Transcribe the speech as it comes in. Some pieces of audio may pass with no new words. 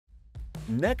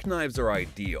Neck knives are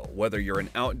ideal whether you're an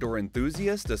outdoor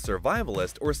enthusiast, a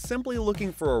survivalist, or simply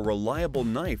looking for a reliable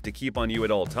knife to keep on you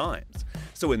at all times.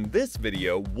 So in this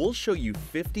video, we'll show you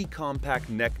 50 compact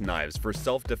neck knives for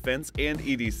self-defense and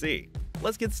EDC.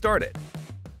 Let's get started.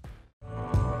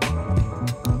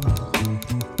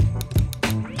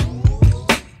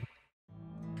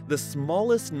 The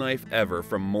smallest knife ever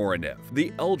from Morinov,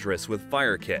 the Eldris with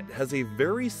Fire Kit, has a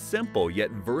very simple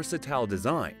yet versatile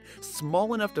design,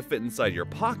 small enough to fit inside your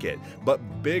pocket, but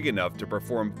big enough to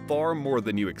perform far more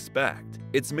than you expect.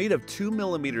 It's made of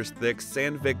 2mm thick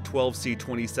Sandvik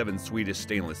 12C27 Swedish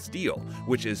stainless steel,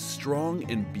 which is strong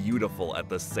and beautiful at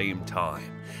the same time.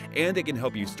 And it can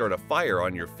help you start a fire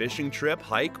on your fishing trip,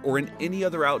 hike, or in any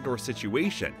other outdoor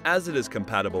situation, as it is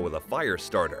compatible with a fire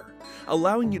starter,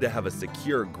 allowing you to have a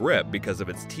secure grip because of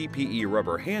its TPE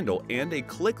rubber handle and a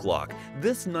click lock.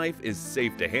 This knife is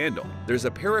safe to handle. There's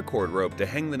a paracord rope to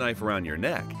hang the knife around your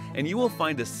neck, and you will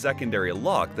find a secondary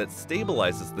lock that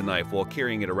stabilizes the knife while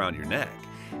carrying it around your neck.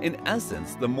 In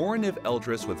essence, the Morinov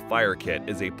Eldris with Fire Kit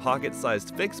is a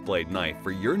pocket-sized fixed blade knife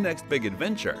for your next big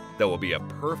adventure that will be a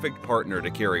perfect partner to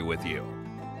carry with you.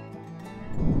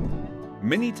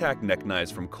 Mini-tack neck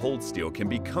knives from Cold Steel can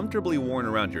be comfortably worn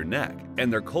around your neck,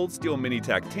 and their Cold Steel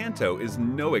Mini-tack Tanto is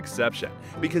no exception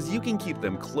because you can keep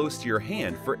them close to your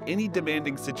hand for any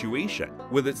demanding situation.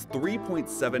 With its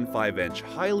 3.75-inch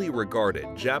highly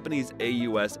regarded Japanese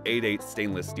AUS 88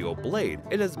 stainless steel blade,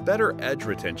 it has better edge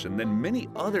retention than many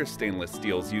other stainless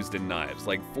steels used in knives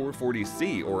like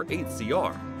 440C or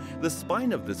 8CR. The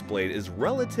spine of this blade is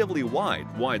relatively wide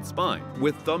spine,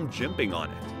 with thumb jimping on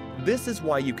it. This is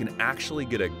why you can actually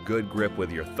get a good grip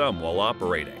with your thumb while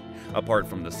operating. Apart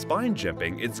from the spine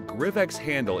jimping, its Grivex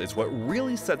handle is what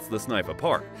really sets this knife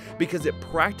apart because it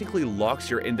practically locks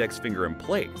your index finger in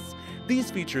place. These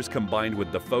features combined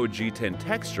with the faux G10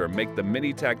 texture make the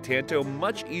Mini-tack Tanto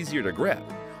much easier to grip.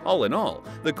 All in all,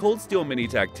 the Cold Steel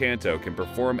Mini-tack Tanto can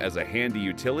perform as a handy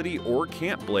utility or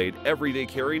camp blade, everyday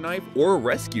carry knife, or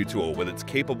rescue tool with its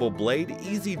capable blade,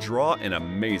 easy draw, and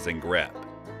amazing grip.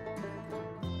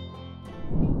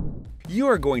 You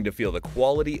are going to feel the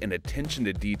quality and attention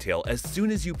to detail as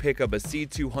soon as you pick up a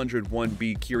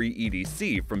C201B Curie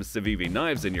EDC from Civivi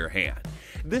Knives in your hand.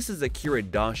 This is a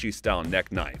Kiridashi-style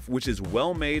neck knife, which is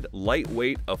well-made,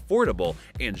 lightweight, affordable,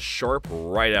 and sharp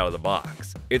right out of the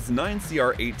box. Its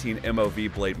 9CR18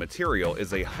 MOV blade material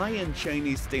is a high-end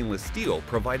Chinese stainless steel,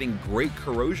 providing great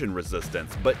corrosion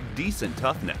resistance but decent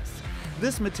toughness.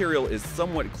 This material is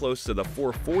somewhat close to the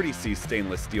 440C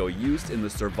stainless steel used in the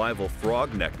Survival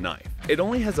Frog neck knife. It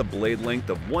only has a blade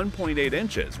length of 1.8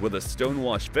 inches with a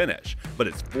stonewash finish, but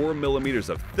its 4mm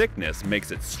of thickness makes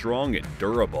it strong and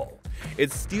durable.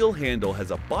 Its steel handle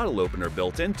has a bottle opener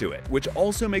built into it, which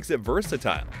also makes it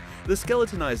versatile. The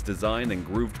skeletonized design and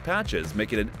grooved patches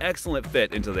make it an excellent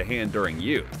fit into the hand during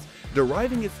use.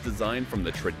 Deriving its design from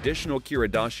the traditional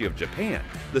Kiridashi of Japan,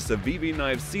 the Civivi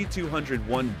Knives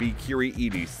C201B Curie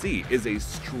EDC is a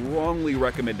strongly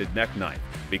recommended neck knife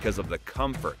because of the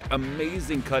comfort,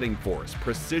 amazing cutting force,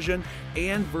 precision,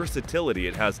 and versatility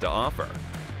it has to offer.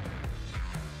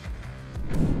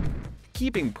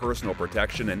 Keeping personal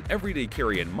protection and everyday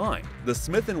carry in mind, the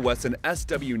Smith & Wesson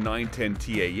SW910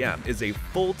 TAM is a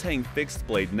full-tang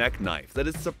fixed-blade neck knife that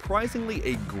is surprisingly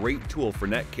a great tool for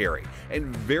neck carry and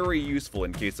very useful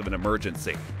in case of an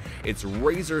emergency. Its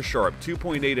razor-sharp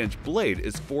 2.8-inch blade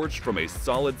is forged from a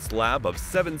solid slab of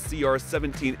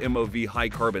 7CR17 MOV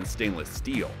high-carbon stainless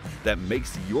steel that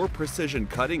makes your precision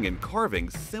cutting and carving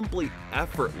simply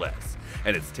effortless.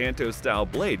 And its Tanto-style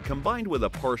blade, combined with a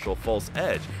partial false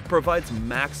edge, provides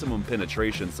maximum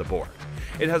penetration support.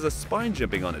 It has a spine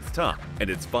jimping on its top, and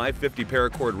its 550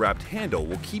 paracord wrapped handle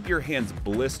will keep your hands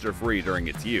blister-free during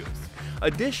its use.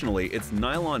 Additionally, its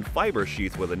nylon fiber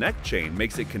sheath with a neck chain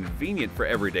makes it convenient for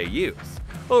everyday use.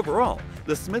 Overall,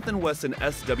 the Smith & Wesson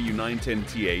SW910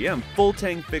 TAM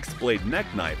full-tang fixed-blade neck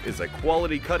knife is a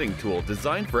quality cutting tool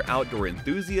designed for outdoor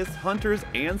enthusiasts, hunters,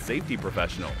 and safety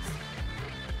professionals.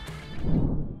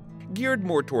 Geared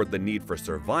more toward the need for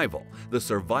survival, the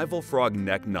Survival Frog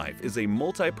neck knife is a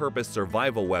multi-purpose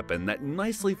survival weapon that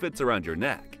nicely fits around your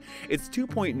neck. Its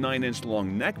 2.9-inch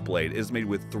long neck blade is made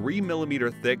with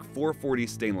 3mm thick 440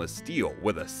 stainless steel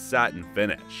with a satin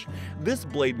finish. This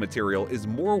blade material is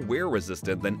more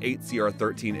wear-resistant than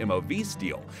 8CR13 MOV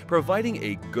steel, providing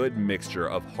a good mixture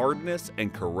of hardness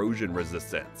and corrosion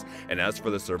resistance. And as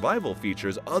for the survival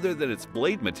features other than its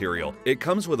blade material, it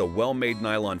comes with a well-made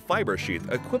nylon fiber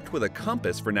sheath equipped with a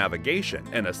compass for navigation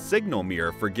and a signal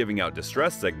mirror for giving out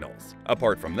distress signals.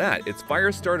 Apart from that, its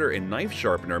fire starter and knife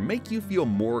sharpener make you feel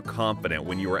more more confident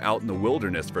when you are out in the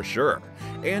wilderness for sure.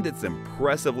 And its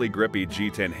impressively grippy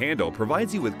G10 handle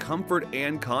provides you with comfort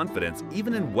and confidence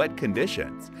even in wet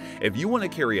conditions. If you want to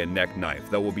carry a neck knife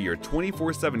that will be your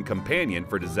 24/7 companion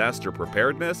for disaster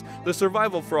preparedness, the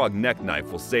Survival Frog neck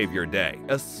knife will save your day,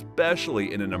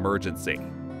 especially in an emergency.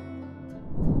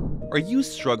 Are you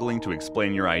struggling to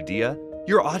explain your idea?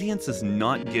 Your audience is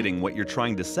not getting what you're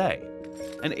trying to say.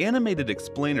 An animated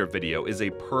explainer video is a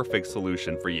perfect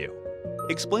solution for you.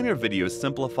 Explainer video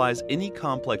simplifies any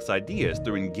complex ideas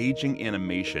through engaging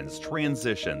animations,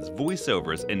 transitions,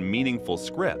 voiceovers, and meaningful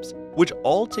scripts, which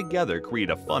all together create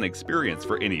a fun experience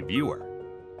for any viewer.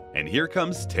 And here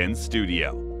comes 10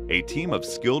 Studio, a team of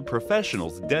skilled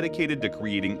professionals dedicated to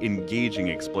creating engaging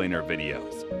explainer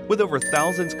videos. With over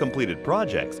thousands completed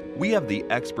projects, we have the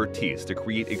expertise to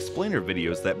create explainer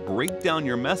videos that break down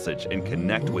your message and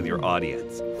connect with your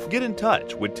audience. Get in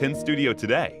touch with 10 Studio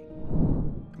today.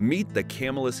 Meet the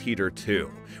Camelus Heater 2.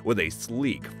 With a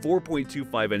sleek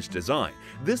 4.25-inch design,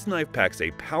 this knife packs a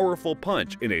powerful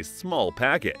punch in a small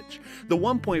package. The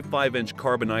 1.5-inch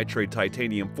carbon nitride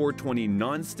titanium 420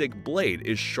 non-stick blade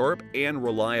is sharp and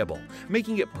reliable,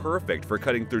 making it perfect for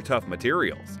cutting through tough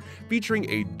materials. Featuring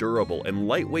a durable and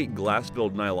lightweight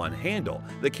glass-filled nylon handle,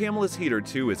 the Camelus Heater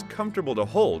 2 is comfortable to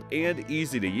hold and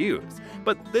easy to use.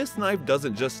 But this knife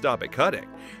doesn't just stop at cutting.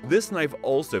 This knife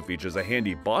also features a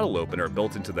handy bottle opener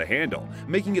built into the handle,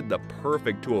 making it the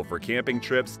perfect tool for camping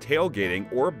trips,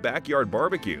 tailgating, or backyard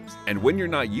barbecues. And when you're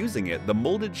not using it, the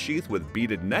molded sheath with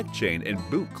beaded neck chain and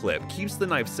boot clip keeps the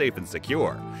knife safe and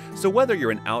secure. So whether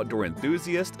you're an outdoor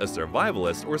enthusiast, a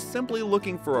survivalist, or simply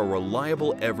looking for a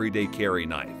reliable everyday carry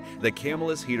knife, the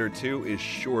Camelus Heater 2 is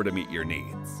sure to meet your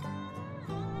needs.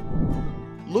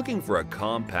 Looking for a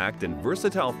compact and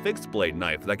versatile fixed blade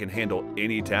knife that can handle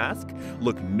any task?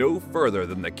 Look no further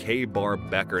than the K-Bar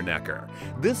Becker Necker.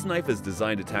 This knife is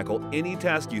designed to tackle any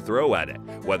task you throw at it,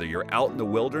 whether you're out in the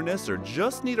wilderness or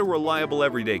just need a reliable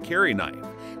everyday carry knife.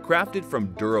 Crafted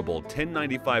from durable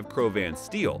 1095 Crowvan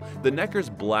steel, the Necker's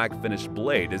black finished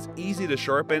blade is easy to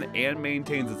sharpen and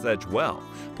maintains its edge well.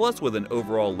 Plus, with an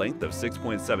overall length of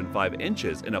 6.75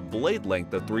 inches and a blade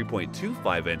length of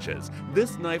 3.25 inches,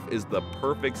 this knife is the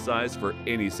perfect size for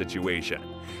any situation.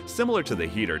 Similar to the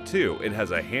Heater 2, it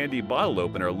has a handy bottle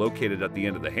opener located at the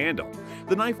end of the handle.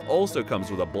 The knife also comes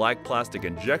with a black plastic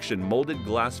injection molded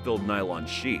glass-filled nylon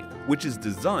sheath, which is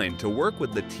designed to work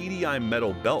with the TDI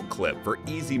metal belt clip for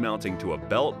easy mounting to a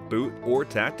belt, boot, or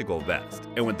tactical vest.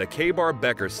 And with the K-Bar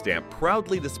Becker stamp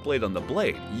proudly displayed on the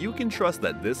blade, you can trust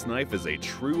that this knife is a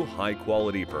true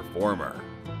high-quality performer.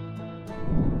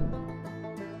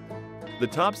 The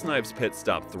Tops Knives Pit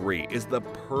Stop 3 is the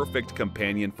perfect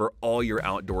companion for all your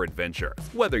outdoor adventures.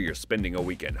 Whether you're spending a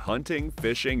weekend hunting,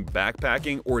 fishing,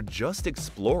 backpacking, or just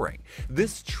exploring,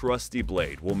 this trusty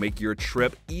blade will make your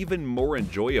trip even more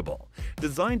enjoyable.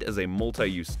 Designed as a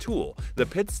multi-use tool, the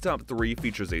Pit Stop 3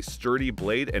 features a sturdy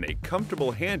blade and a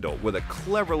comfortable handle with a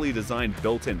cleverly designed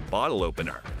built-in bottle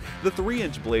opener. The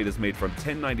 3-inch blade is made from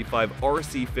 1095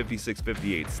 RC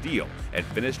 5658 steel and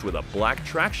finished with a black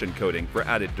traction coating for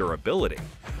added durability.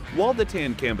 While the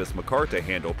tan canvas micarta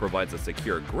handle provides a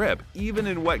secure grip even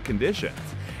in wet conditions,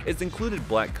 its included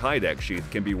black Kydex sheath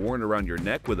can be worn around your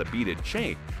neck with a beaded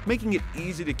chain, making it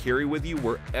easy to carry with you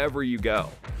wherever you go.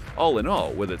 All in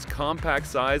all, with its compact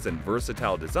size and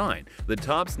versatile design, the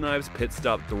Tops Knives Pit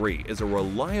Stop 3 is a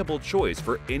reliable choice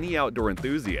for any outdoor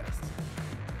enthusiast.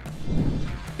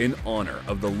 In honor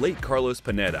of the late Carlos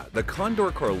Pineda, the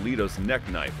Condor Carlitos neck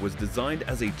knife was designed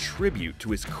as a tribute to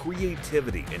his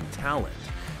creativity and talent.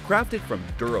 Crafted from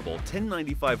durable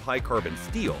 1095 high-carbon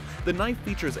steel, the knife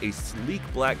features a sleek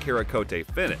black cerakote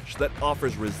finish that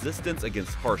offers resistance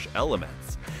against harsh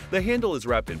elements. The handle is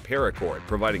wrapped in paracord,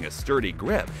 providing a sturdy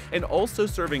grip and also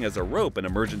serving as a rope in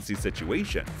emergency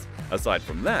situations. Aside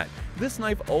from that, this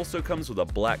knife also comes with a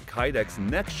black Kydex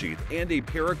neck sheath and a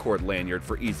paracord lanyard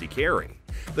for easy carry.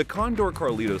 The Condor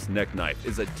Carlitos neck knife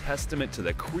is a testament to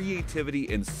the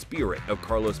creativity and spirit of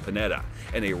Carlos Pineda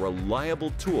and a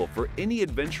reliable tool for any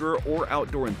adventurer or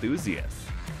outdoor enthusiast.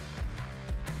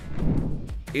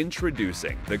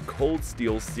 Introducing the Cold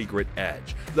Steel Secret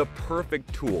Edge, the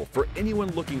perfect tool for anyone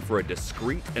looking for a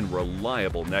discreet and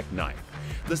reliable neck knife.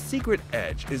 The Secret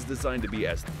Edge is designed to be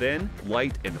as thin,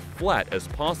 light, and flat as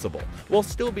possible, while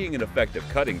still being an effective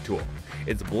cutting tool.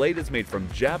 Its blade is made from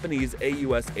Japanese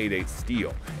AUS-88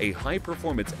 steel, a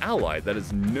high-performance alloy that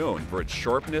is known for its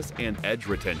sharpness and edge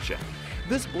retention.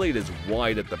 This blade is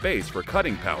wide at the base for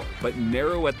cutting power, but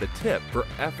narrow at the tip for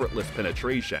effortless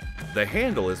penetration. The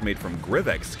handle is made from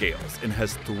Grivex scales and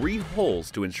has 3 holes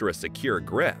to ensure a secure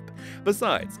grip.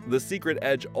 Besides, the Secret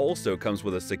Edge also comes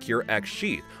with a secure X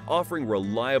sheath, offering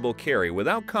reliable carry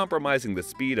without compromising the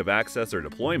speed of access or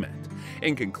deployment.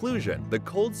 In conclusion, the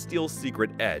Cold Steel Secret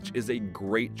Edge is a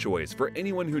great choice for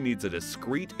anyone who needs a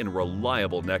discreet and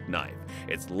reliable neck knife.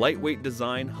 Its lightweight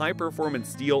design, high-performance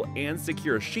steel, and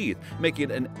secure sheath make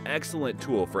it an excellent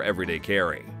tool for everyday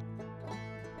carry.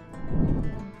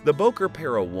 The Boker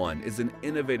Para 1 is an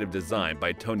innovative design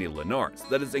by Tony Lenartz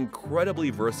that is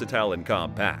incredibly versatile and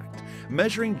compact.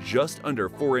 Measuring just under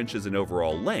 4 inches in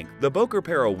overall length, the Boker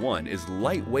Para 1 is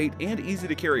lightweight and easy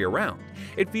to carry around.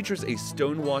 It features a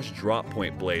stonewash drop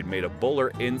point blade made of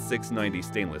Böhler N690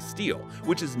 stainless steel,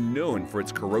 which is known for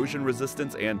its corrosion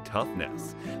resistance and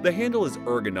toughness. The handle is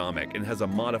ergonomic and has a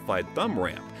modified thumb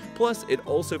ramp, plus it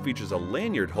also features a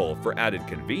lanyard hole for added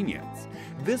convenience.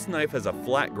 This knife has a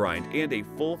flat grind and a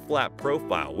full flat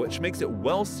profile, which makes it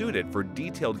well suited for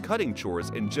detailed cutting chores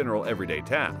and general everyday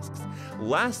tasks.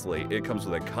 Lastly, it comes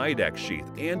with a Kydex sheath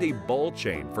and a ball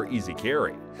chain for easy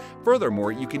carry.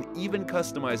 Furthermore, you can even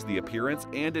customize the appearance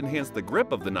and enhance the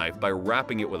grip of the knife by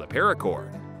wrapping it with a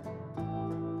paracord.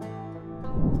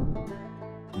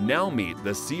 Now meet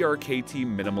the CRKT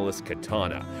Minimalist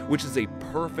Katana, which is a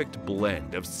perfect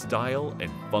blend of style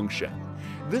and function.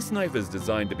 This knife is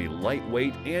designed to be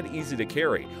lightweight and easy to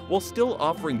carry, while still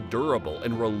offering durable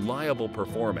and reliable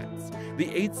performance. The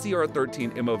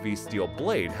 8CR13 MOV steel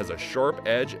blade has a sharp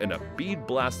edge and a bead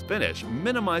blast finish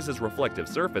minimizes reflective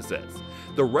surfaces.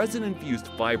 The resin-infused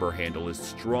fiber handle is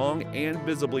strong and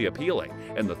visibly appealing,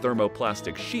 and the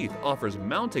thermoplastic sheath offers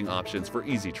mounting options for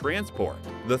easy transport.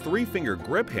 The 3-finger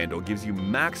grip handle gives you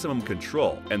maximum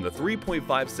control, and the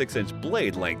 3.56-inch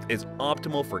blade length is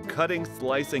optimal for cutting,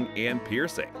 slicing, and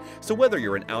piercing. So whether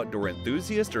you're an outdoor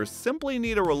enthusiast or simply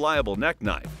need a reliable neck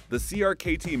knife, the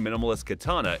CRKT Minimalist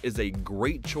Katana is a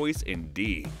great choice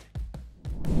indeed.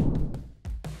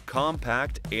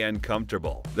 Compact and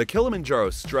comfortable. The Kilimanjaro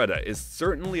Stretta is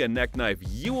certainly a neck knife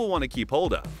you will want to keep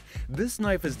hold of. This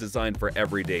knife is designed for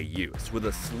everyday use with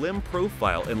a slim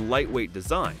profile and lightweight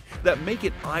design that make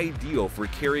it ideal for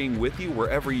carrying with you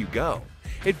wherever you go.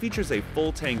 It features a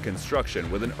full tang construction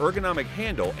with an ergonomic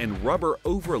handle and rubber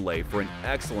overlay for an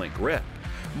excellent grip.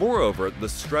 Moreover, the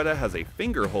Stretta has a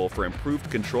finger hole for improved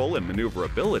control and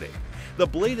maneuverability. The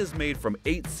blade is made from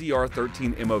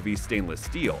 8CR13 MOV stainless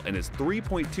steel and is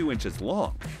 3.2 inches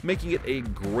long, making it a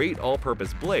great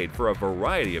all-purpose blade for a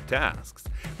variety of tasks.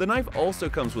 The knife also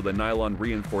comes with a nylon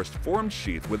reinforced formed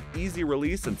sheath with easy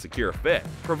release and secure fit,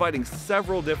 providing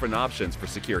several different options for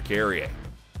secure carrying.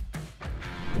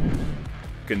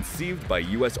 Conceived by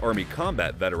U.S. Army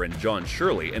combat veteran John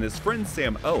Shirley and his friend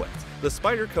Sam Owens, the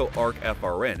Spyderco Arc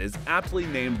FRN is aptly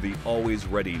named the Always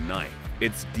Ready knife.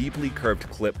 Its deeply curved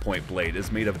clip point blade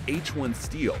is made of H1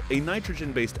 steel, a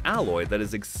nitrogen-based alloy that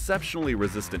is exceptionally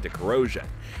resistant to corrosion.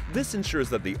 This ensures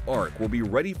that the Arc will be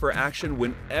ready for action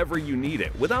whenever you need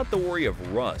it without the worry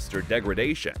of rust or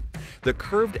degradation. The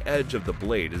curved edge of the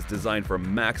blade is designed for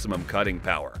maximum cutting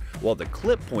power, while the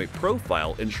clip point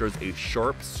profile ensures a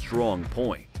sharp, strong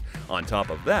point. On top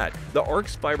of that, the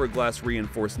Arc's fiberglass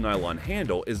reinforced nylon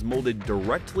handle is molded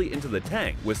directly into the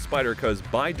tang with Spyderco's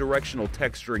bidirectional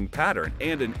texturing pattern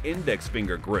and an index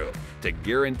finger groove to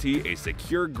guarantee a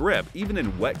secure grip even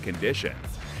in wet conditions.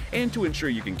 And to ensure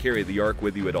you can carry the Arc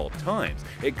with you at all times,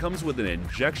 it comes with an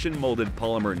injection-molded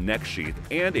polymer neck sheath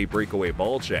and a breakaway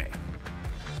ball chain.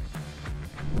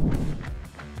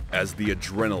 As the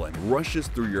adrenaline rushes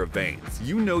through your veins,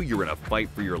 you know you're in a fight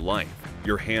for your life.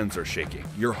 Your hands are shaking,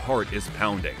 your heart is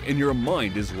pounding, and your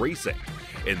mind is racing.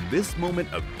 In this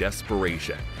moment of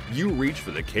desperation, you reach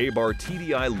for the Ka-Bar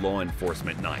TDI law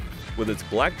enforcement knife. With its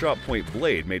black drop point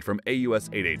blade made from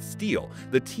AUS-88 steel,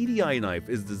 the TDI knife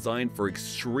is designed for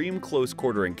extreme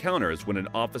close-quarter encounters when an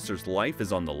officer's life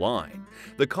is on the line.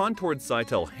 The contoured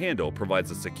Cytel handle provides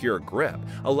a secure grip,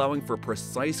 allowing for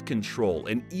precise control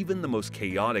in even the most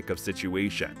chaotic of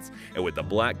situations. And with the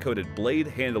black-coated blade,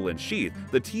 handle, and sheath,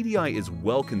 the TDI is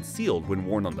well concealed when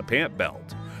worn on the pant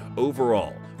belt.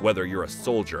 Overall, whether you're a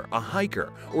soldier, a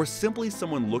hiker, or simply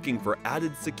someone looking for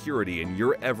added security in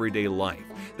your everyday life,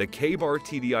 the Ka-Bar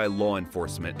TDI law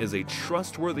enforcement is a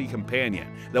trustworthy companion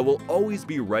that will always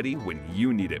be ready when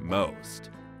you need it most.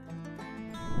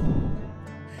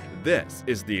 This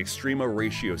is the Extrema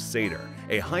Ratio Satyr,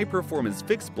 a high-performance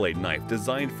fixed-blade knife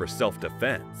designed for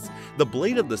self-defense. The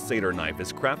blade of the Satyr knife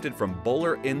is crafted from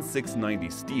Böhler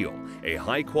N690 steel, a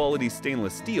high-quality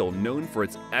stainless steel known for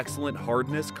its excellent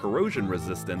hardness, corrosion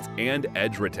resistance, and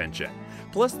edge retention.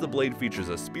 Plus, the blade features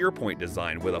a spear point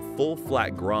design with a full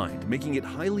flat grind, making it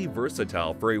highly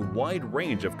versatile for a wide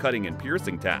range of cutting and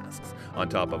piercing tasks. On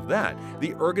top of that,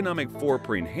 the ergonomic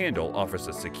 4-preen handle offers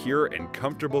a secure and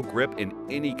comfortable grip in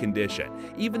any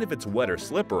condition, even if it's wet or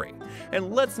slippery.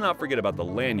 And let's not forget about the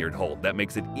lanyard hold that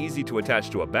makes it easy to attach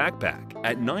to a backpack.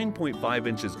 At 9.5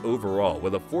 inches overall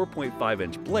with a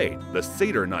 4.5-inch blade, the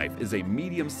Satyr knife is a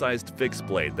medium-sized fixed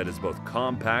blade that is both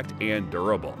compact and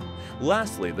durable.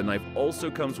 Lastly, the knife also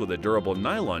comes with a durable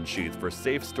nylon sheath for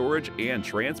safe storage and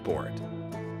transport.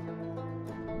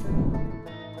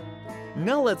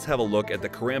 Now let's have a look at the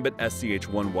Karambit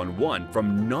SCH-111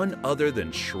 from none other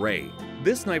than Schrade.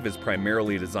 This knife is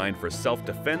primarily designed for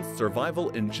self-defense,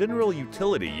 survival, and general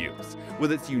utility use.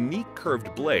 With its unique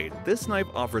curved blade, this knife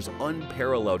offers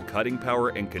unparalleled cutting power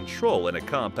and control in a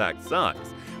compact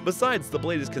size. Besides, the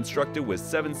blade is constructed with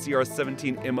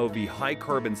 7CR17 MOV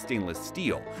high-carbon stainless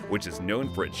steel, which is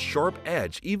known for its sharp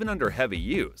edge even under heavy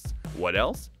use. What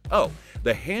else? Oh,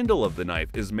 the handle of the knife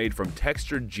is made from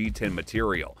textured G10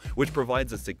 material, which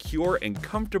provides a secure and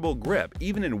comfortable grip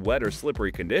even in wet or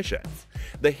slippery conditions.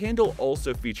 The handle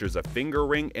also features a finger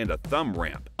ring and a thumb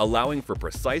ramp, allowing for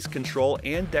precise control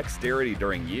and dexterity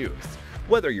during use.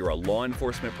 Whether you're a law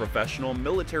enforcement professional,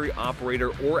 military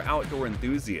operator, or outdoor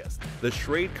enthusiast, the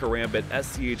Schrade Karambit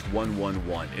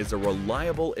SCH-111 is a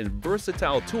reliable and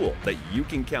versatile tool that you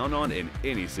can count on in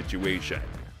any situation.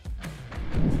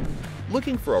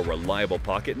 Looking for a reliable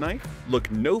pocket knife? Look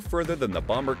no further than the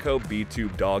Bomberco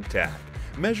B-Tube Dog Tag.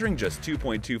 Measuring just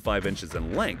 2.25 inches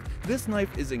in length, this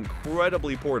knife is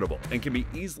incredibly portable and can be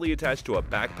easily attached to a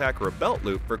backpack or belt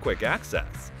loop for quick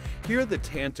access. Here, the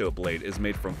Tanto blade is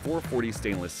made from 440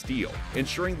 stainless steel,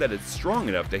 ensuring that it's strong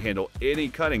enough to handle any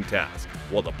cutting task,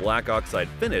 while the black oxide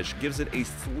finish gives it a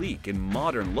sleek and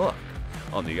modern look.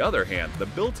 On the other hand, the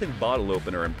built-in bottle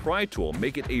opener and pry tool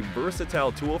make it a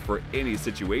versatile tool for any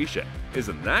situation.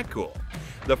 Isn't that cool?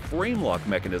 The frame lock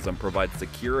mechanism provides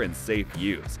secure and safe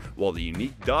use, while the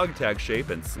unique dog tag shape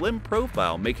and slim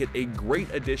profile make it a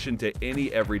great addition to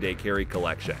any everyday carry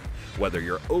collection. Whether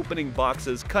you're opening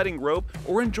boxes, cutting rope,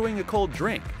 or enjoying a cold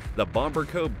drink, the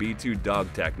Bomberco B2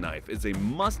 Dog Tag knife is a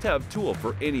must-have tool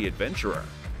for any adventurer.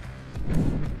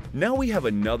 Now we have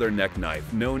another neck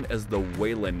knife known as the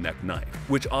Wayland neck knife,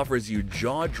 which offers you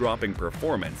jaw-dropping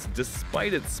performance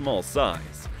despite its small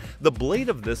size. The blade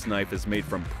of this knife is made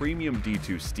from premium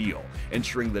D2 steel,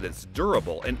 ensuring that it's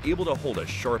durable and able to hold a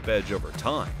sharp edge over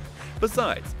time.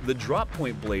 Besides, the drop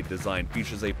point blade design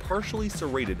features a partially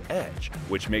serrated edge,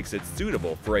 which makes it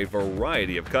suitable for a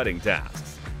variety of cutting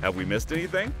tasks. Have we missed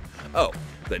anything? Oh,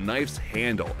 the knife's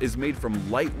handle is made from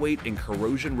lightweight and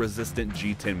corrosion-resistant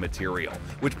G10 material,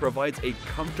 which provides a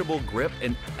comfortable grip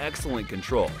and excellent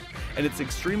control. And it's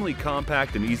extremely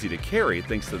compact and easy to carry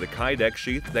thanks to the Kydex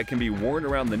sheath that can be worn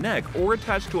around the neck or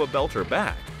attached to a belt or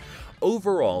bag.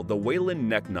 Overall, the Wayland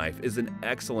neck knife is an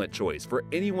excellent choice for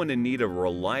anyone in need of a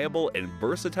reliable and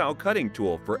versatile cutting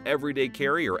tool for everyday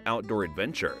carry or outdoor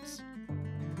adventures.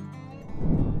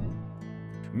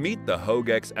 Meet the Hogue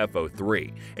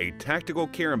XFO3, a tactical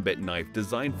karambit knife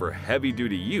designed for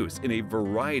heavy-duty use in a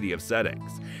variety of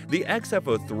settings. The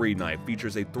XFO3 knife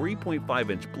features a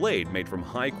 3.5-inch blade made from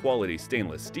high-quality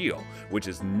stainless steel, which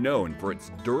is known for its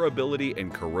durability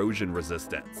and corrosion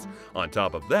resistance. On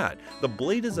top of that, the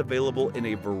blade is available in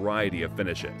a variety of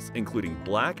finishes, including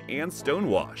black and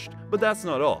stonewashed. But that's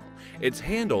not all. Its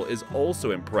handle is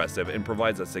also impressive and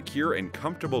provides a secure and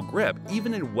comfortable grip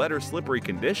even in wet or slippery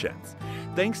conditions.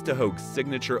 Thanks to Hogue's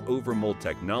signature overmold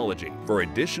technology, for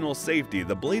additional safety,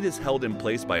 the blade is held in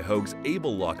place by Hogue's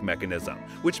Able Lock mechanism,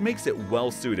 which makes it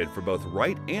well suited for both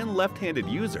right and left-handed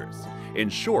users. In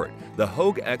short, the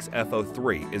Hogue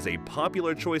XFO3 is a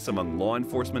popular choice among law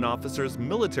enforcement officers,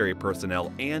 military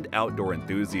personnel, and outdoor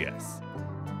enthusiasts.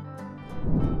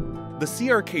 The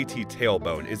CRKT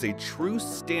tailbone is a true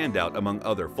standout among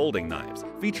other folding knives,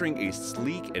 featuring a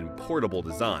sleek and portable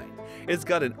design. It's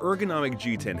got an ergonomic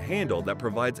G10 handle that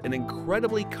provides an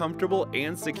incredibly comfortable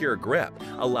and secure grip,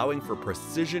 allowing for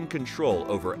precision control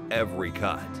over every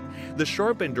cut. The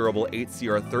sharp and durable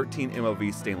 8CR13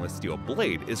 MOV stainless steel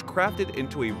blade is crafted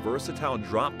into a versatile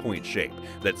drop point shape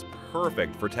that's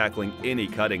perfect for tackling any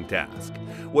cutting task.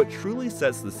 What truly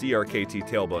sets the CRKT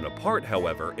tailbone apart,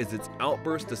 however, is its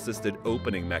outburst-assisted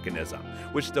opening mechanism,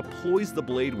 which deploys the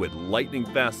blade with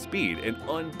lightning-fast speed and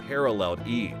unparalleled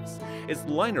ease. Its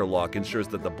liner lock lock ensures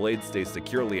that the blade stays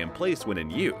securely in place when in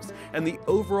use, and the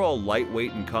overall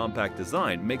lightweight and compact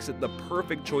design makes it the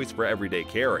perfect choice for everyday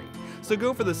carry. So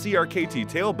go for the CRKT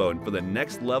tailbone for the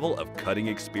next level of cutting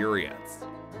experience.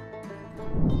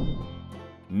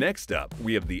 Next up,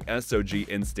 we have the SOG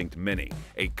Instinct Mini,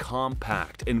 a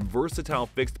compact and versatile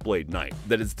fixed blade knife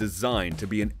that is designed to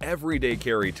be an everyday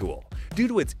carry tool. Due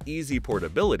to its easy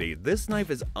portability, this knife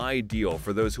is ideal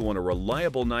for those who want a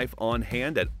reliable knife on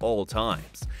hand at all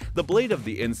times. The blade of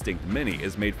the Instinct Mini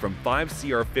is made from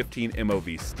 5CR15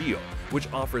 MOV steel,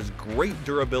 which offers great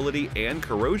durability and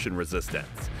corrosion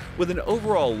resistance. With an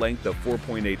overall length of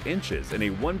 4.8 inches and a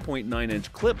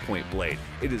 1.9-inch clip point blade,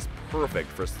 it is perfect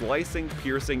for slicing,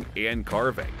 piercing, and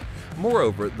carving.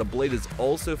 Moreover, the blade is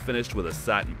also finished with a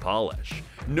satin polish.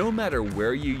 No matter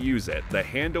where you use it, the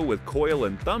handle with coil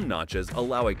and thumb notches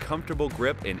allow a comfortable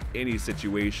grip in any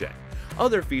situation.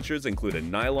 Other features include a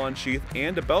nylon sheath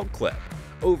and a belt clip.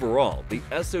 Overall, the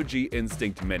SOG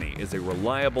Instinct Mini is a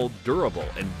reliable, durable,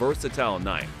 and versatile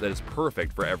knife that is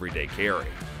perfect for everyday carry.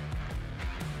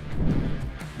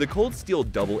 The Cold Steel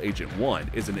Double Agent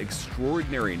 1 is an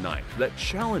extraordinary knife that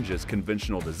challenges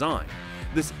conventional design.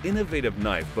 This innovative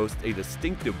knife boasts a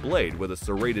distinctive blade with a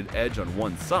serrated edge on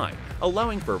one side,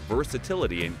 allowing for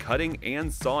versatility in cutting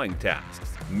and sawing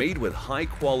tasks. Made with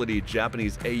high-quality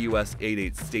Japanese AUS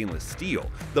 88 stainless steel,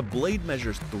 the blade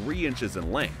measures 3 inches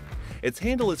in length. Its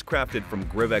handle is crafted from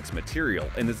Grivex material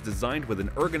and is designed with an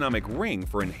ergonomic ring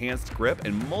for enhanced grip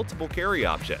and multiple carry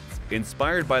options.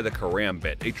 Inspired by the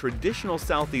karambit, a traditional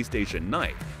Southeast Asian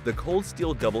knife, the Cold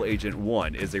Steel Double Agent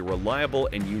 1 is a reliable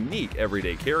and unique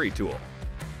everyday carry tool.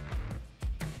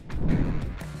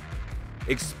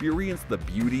 Experience the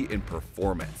beauty and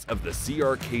performance of the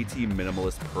CRKT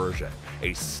Minimalist Persian,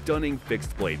 a stunning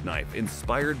fixed blade knife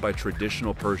inspired by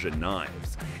traditional Persian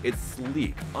knives. Its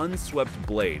sleek, unswept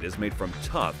blade is made from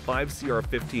tough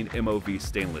 5CR15 MOV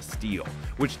stainless steel,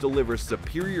 which delivers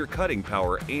superior cutting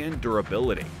power and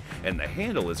durability. And the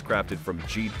handle is crafted from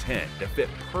G10 to fit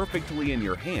perfectly in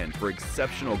your hand for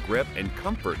exceptional grip and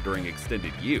comfort during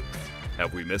extended use.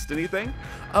 Have we missed anything?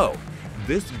 Oh,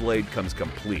 this blade comes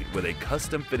complete with a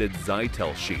custom-fitted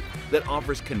Zytel sheath that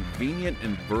offers convenient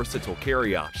and versatile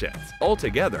carry options.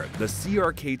 Altogether, the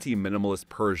CRKT Minimalist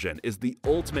Persian is the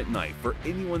ultimate knife for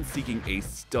anyone seeking a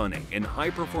stunning and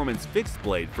high-performance fixed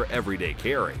blade for everyday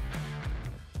carry.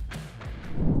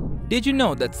 Did you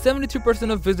know that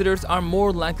 72% of visitors are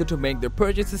more likely to make their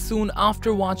purchases soon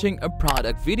after watching a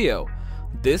product video?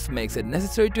 This makes it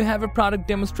necessary to have a product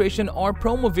demonstration or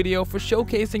promo video for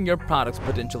showcasing your product's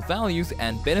potential values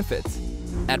and benefits.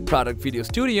 At Product Video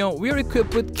Studio, we are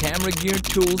equipped with camera gear,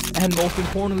 tools, and most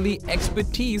importantly,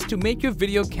 expertise to make your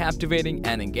video captivating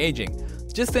and engaging.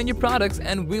 Just send your products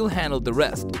and we'll handle the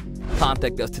rest.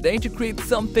 Contact us today to create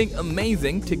something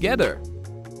amazing together.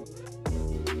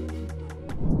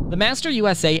 The Master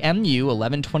USA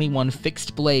MU1121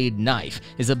 fixed blade knife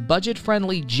is a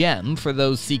budget-friendly gem for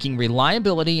those seeking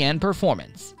reliability and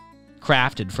performance.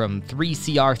 Crafted from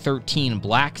 3CR13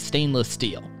 black stainless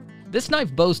steel, this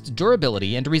knife boasts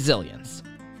durability and resilience.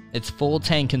 Its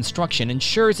full-tang construction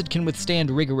ensures it can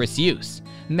withstand rigorous use,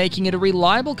 making it a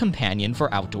reliable companion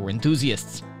for outdoor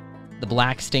enthusiasts. The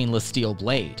black stainless steel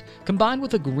blade, combined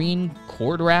with a green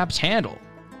cord-wrapped handle,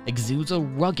 exudes a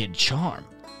rugged charm.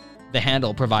 The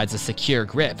handle provides a secure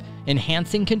grip,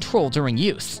 enhancing control during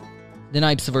use. The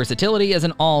knife's versatility as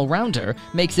an all-rounder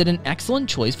makes it an excellent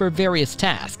choice for various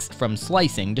tasks, from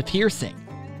slicing to piercing.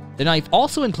 The knife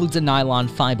also includes a nylon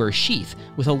fiber sheath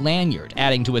with a lanyard,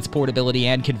 adding to its portability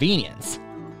and convenience.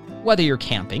 Whether you're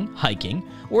camping, hiking,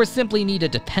 or simply need a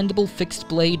dependable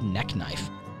fixed-blade neck knife,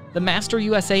 the Master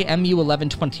USA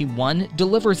MU1121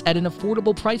 delivers at an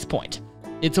affordable price point.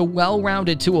 It's a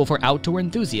well-rounded tool for outdoor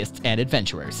enthusiasts and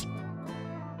adventurers.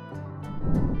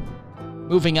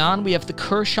 Moving on, we have the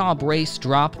Kershaw Brace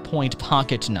Drop Point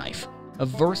Pocket Knife, a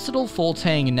versatile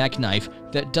full-tang neck knife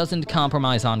that doesn't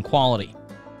compromise on quality.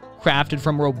 Crafted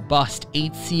from robust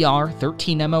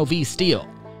 8CR13 MOV steel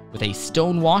with a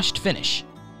stone-washed finish,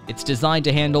 it's designed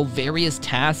to handle various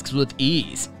tasks with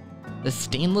ease. The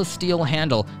stainless steel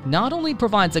handle not only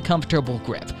provides a comfortable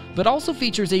grip, but also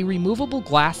features a removable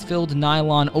glass-filled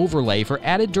nylon overlay for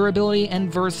added durability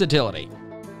and versatility.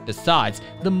 Besides,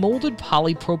 the molded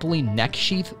polypropylene neck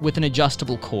sheath with an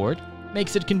adjustable cord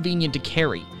makes it convenient to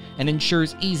carry and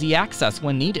ensures easy access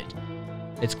when needed.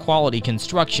 Its quality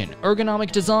construction,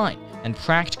 ergonomic design, and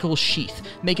practical sheath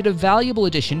make it a valuable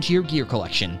addition to your gear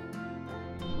collection.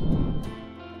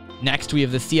 Next, we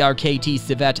have the CRKT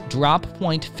Civet Drop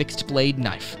Point Fixed Blade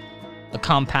Knife, a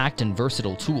compact and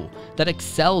versatile tool that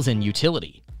excels in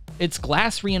utility. Its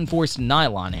glass-reinforced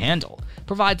nylon handle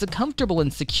provides a comfortable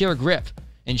and secure grip,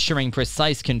 ensuring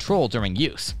precise control during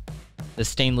use. The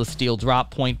stainless steel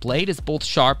drop point blade is both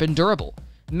sharp and durable,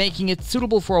 making it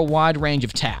suitable for a wide range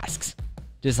of tasks.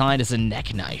 Designed as a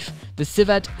neck knife, the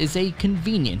civet is a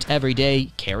convenient everyday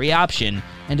carry option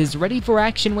and is ready for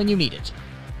action when you need it.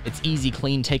 Its easy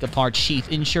clean take-apart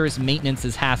sheath ensures maintenance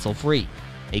is hassle-free,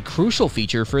 a crucial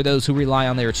feature for those who rely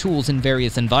on their tools in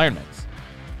various environments.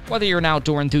 Whether you're an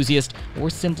outdoor enthusiast or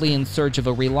simply in search of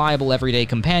a reliable everyday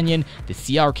companion, the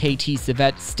CRKT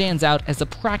Civet stands out as a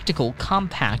practical,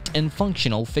 compact, and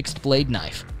functional fixed-blade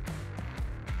knife.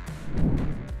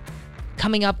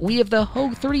 Coming up, we have the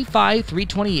Hogue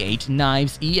 35-328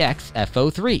 Knives EX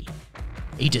F03,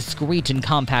 a discreet and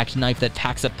compact knife that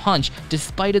packs a punch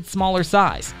despite its smaller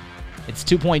size. Its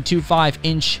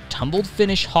 2.25-inch tumbled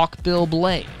finish hawkbill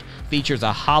blade features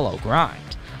a hollow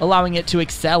grind, allowing it to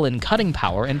excel in cutting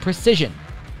power and precision.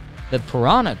 The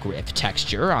piranha grip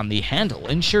texture on the handle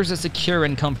ensures a secure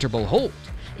and comfortable hold,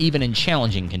 even in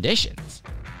challenging conditions.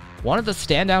 One of the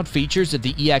standout features of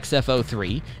the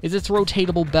EXF03 is its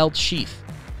rotatable belt sheath,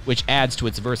 which adds to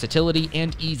its versatility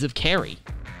and ease of carry.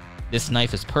 This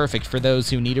knife is perfect for those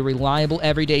who need a reliable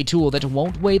everyday tool that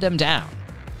won't weigh them down.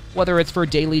 Whether it's for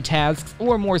daily tasks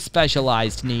or more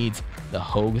specialized needs, the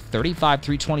Hogue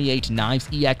 35-328 Knives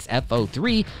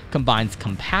EXF03 combines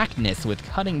compactness with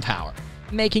cutting power,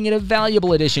 making it a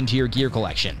valuable addition to your gear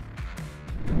collection.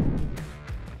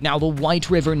 Now, the White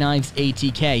River Knives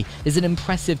ATK is an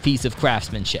impressive piece of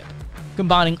craftsmanship,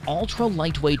 combining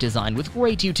ultra-lightweight design with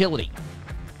great utility.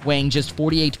 Weighing just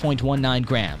 48.19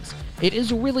 grams, it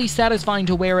is really satisfying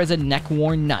to wear as a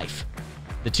neck-worn knife.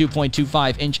 The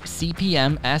 2.25-inch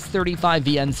CPM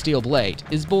S35VN steel blade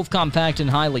is both compact and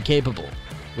highly capable,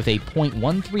 with a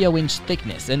 0.130-inch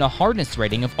thickness and a hardness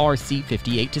rating of RC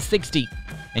 58-60,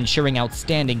 ensuring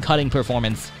outstanding cutting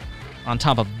performance. On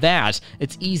top of that,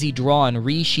 its easy draw and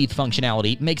resheath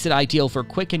functionality makes it ideal for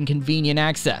quick and convenient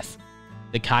access.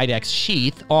 The Kydex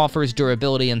sheath offers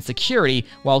durability and security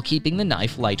while keeping the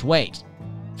knife lightweight.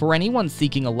 For anyone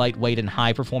seeking a lightweight and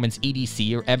high-performance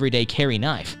EDC or everyday carry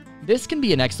knife, this can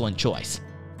be an excellent choice.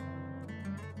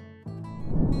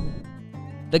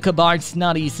 The Kabard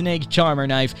Snotty Snake Charmer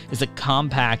knife is a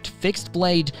compact, fixed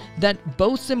blade that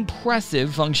boasts impressive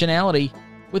functionality.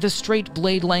 With a straight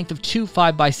blade length of 2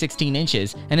 5x16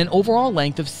 inches and an overall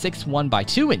length of 6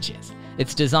 1x2 inches,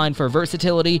 it's designed for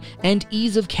versatility and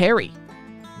ease of carry.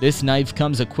 This knife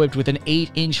comes equipped with an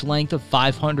 8-inch length of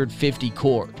 550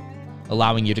 cord,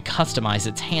 allowing you to customize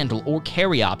its handle or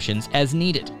carry options as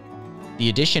needed. The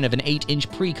addition of an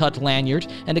 8-inch pre-cut lanyard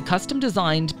and a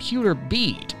custom-designed pewter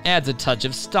bead adds a touch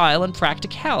of style and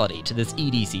practicality to this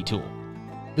EDC tool.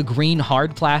 The green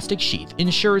hard plastic sheath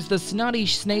ensures the Snotty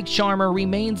Snake Charmer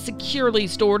remains securely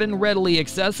stored and readily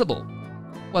accessible.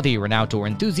 Whether you're an outdoor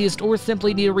enthusiast or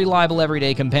simply need a reliable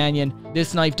everyday companion,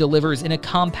 this knife delivers in a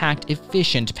compact,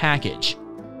 efficient package.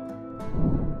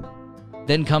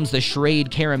 Then comes the Schrade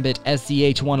Karambit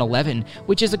SCH-111,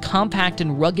 which is a compact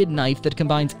and rugged knife that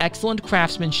combines excellent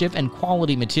craftsmanship and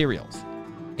quality materials.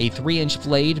 A 3-inch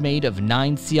blade made of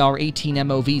 9CR18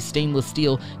 MOV stainless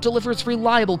steel delivers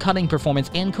reliable cutting performance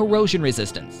and corrosion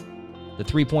resistance. The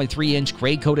 3.3-inch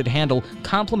gray-coated handle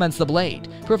complements the blade,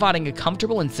 providing a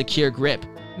comfortable and secure grip,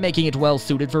 making it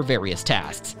well-suited for various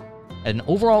tasks. At an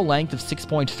overall length of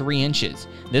 6.3 inches,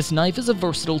 this knife is a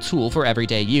versatile tool for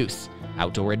everyday use,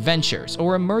 outdoor adventures,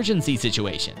 or emergency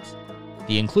situations.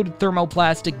 The included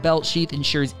thermoplastic belt sheath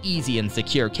ensures easy and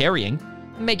secure carrying,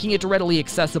 making it readily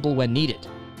accessible when needed.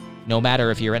 No matter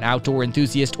if you're an outdoor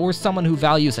enthusiast or someone who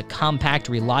values a compact,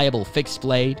 reliable fixed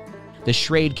blade, the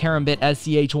Schrade Karambit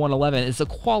SCH-111 is a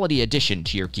quality addition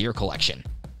to your gear collection.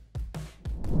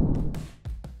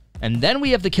 And then we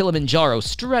have the Kilimanjaro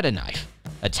Stretta knife,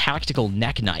 a tactical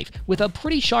neck knife with a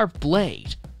pretty sharp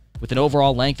blade. With an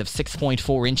overall length of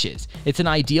 6.4 inches, it's an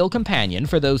ideal companion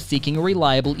for those seeking a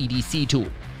reliable EDC tool.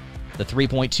 The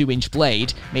 3.2-inch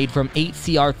blade, made from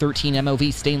 8CR13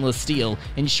 MOV stainless steel,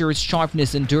 ensures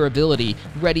sharpness and durability,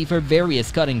 ready for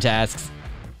various cutting tasks.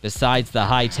 Besides, the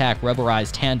high-tack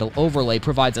rubberized handle overlay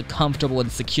provides a comfortable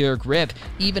and secure grip,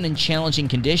 even in challenging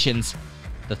conditions.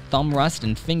 The thumb rest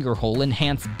and finger hole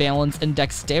enhance balance and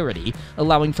dexterity,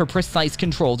 allowing for precise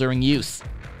control during use.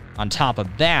 On top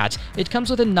of that, it comes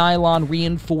with a nylon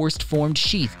reinforced formed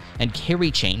sheath and carry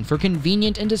chain for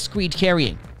convenient and discreet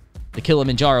carrying. The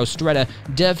Kilimanjaro Stretta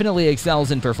definitely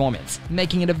excels in performance,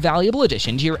 making it a valuable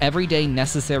addition to your everyday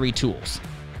necessary tools.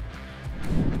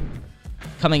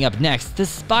 Coming up next, the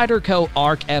Spyderco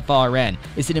Arc FRN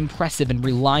is an impressive and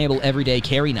reliable everyday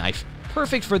carry knife,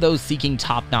 perfect for those seeking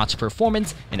top-notch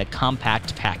performance in a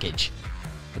compact package.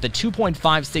 with a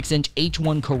 2.56-inch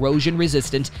H1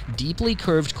 corrosion-resistant, deeply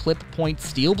curved clip-point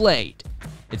steel blade.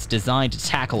 It's designed to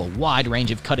tackle a wide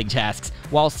range of cutting tasks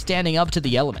while standing up to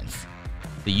the elements.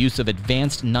 The use of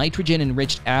advanced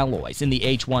nitrogen-enriched alloys in the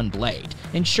H1 blade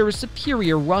ensures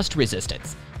superior rust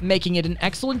resistance, making it an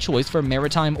excellent choice for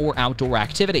maritime or outdoor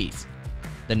activities.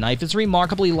 The knife is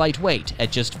remarkably lightweight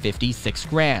at just 56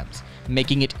 grams,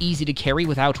 making it easy to carry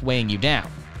without weighing you down.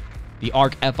 The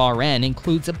ARC FRN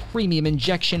includes a premium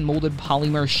injection-molded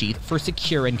polymer sheath for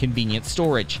secure and convenient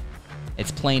storage.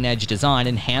 Its plain-edge design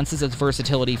enhances its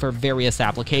versatility for various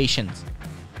applications.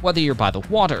 Whether you're by the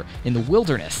water, in the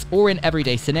wilderness, or in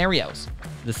everyday scenarios,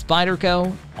 the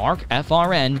Spyderco ARC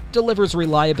FRN delivers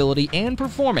reliability and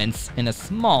performance in a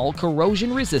small,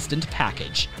 corrosion-resistant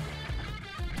package.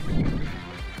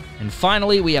 And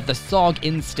finally, we have the SOG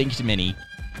Instinct Mini,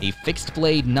 a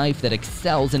fixed-blade knife that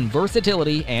excels in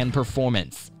versatility and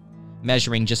performance.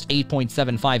 Measuring just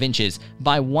 8.75 inches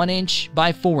by 1 inch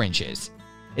by 4 inches.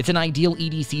 It's an ideal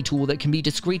EDC tool that can be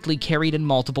discreetly carried in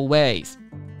multiple ways.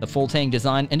 The full-tang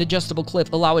design and adjustable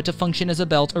clip allow it to function as a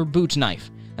belt or boot knife,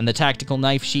 and the tactical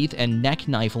knife sheath and neck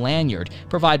knife lanyard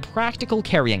provide practical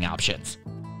carrying options.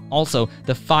 Also,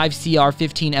 the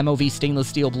 5CR15 MOV stainless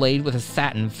steel blade with a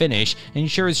satin finish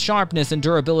ensures sharpness and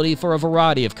durability for a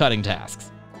variety of cutting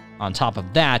tasks. On top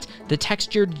of that, the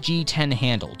textured G10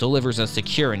 handle delivers a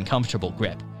secure and comfortable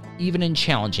grip, even in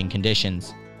challenging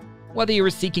conditions. Whether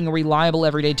you're seeking a reliable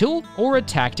everyday tool or a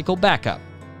tactical backup,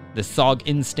 the SOG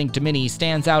Instinct Mini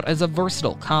stands out as a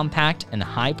versatile, compact, and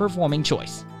high-performing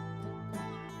choice.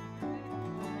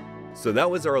 So that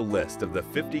was our list of the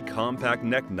 50 compact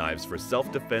neck knives for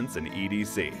self-defense and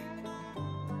EDC.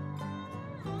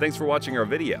 Thanks for watching our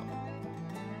video.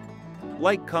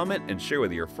 Like, comment, and share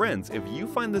with your friends if you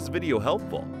find this video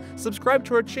helpful. Subscribe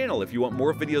to our channel if you want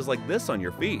more videos like this on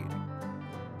your feed.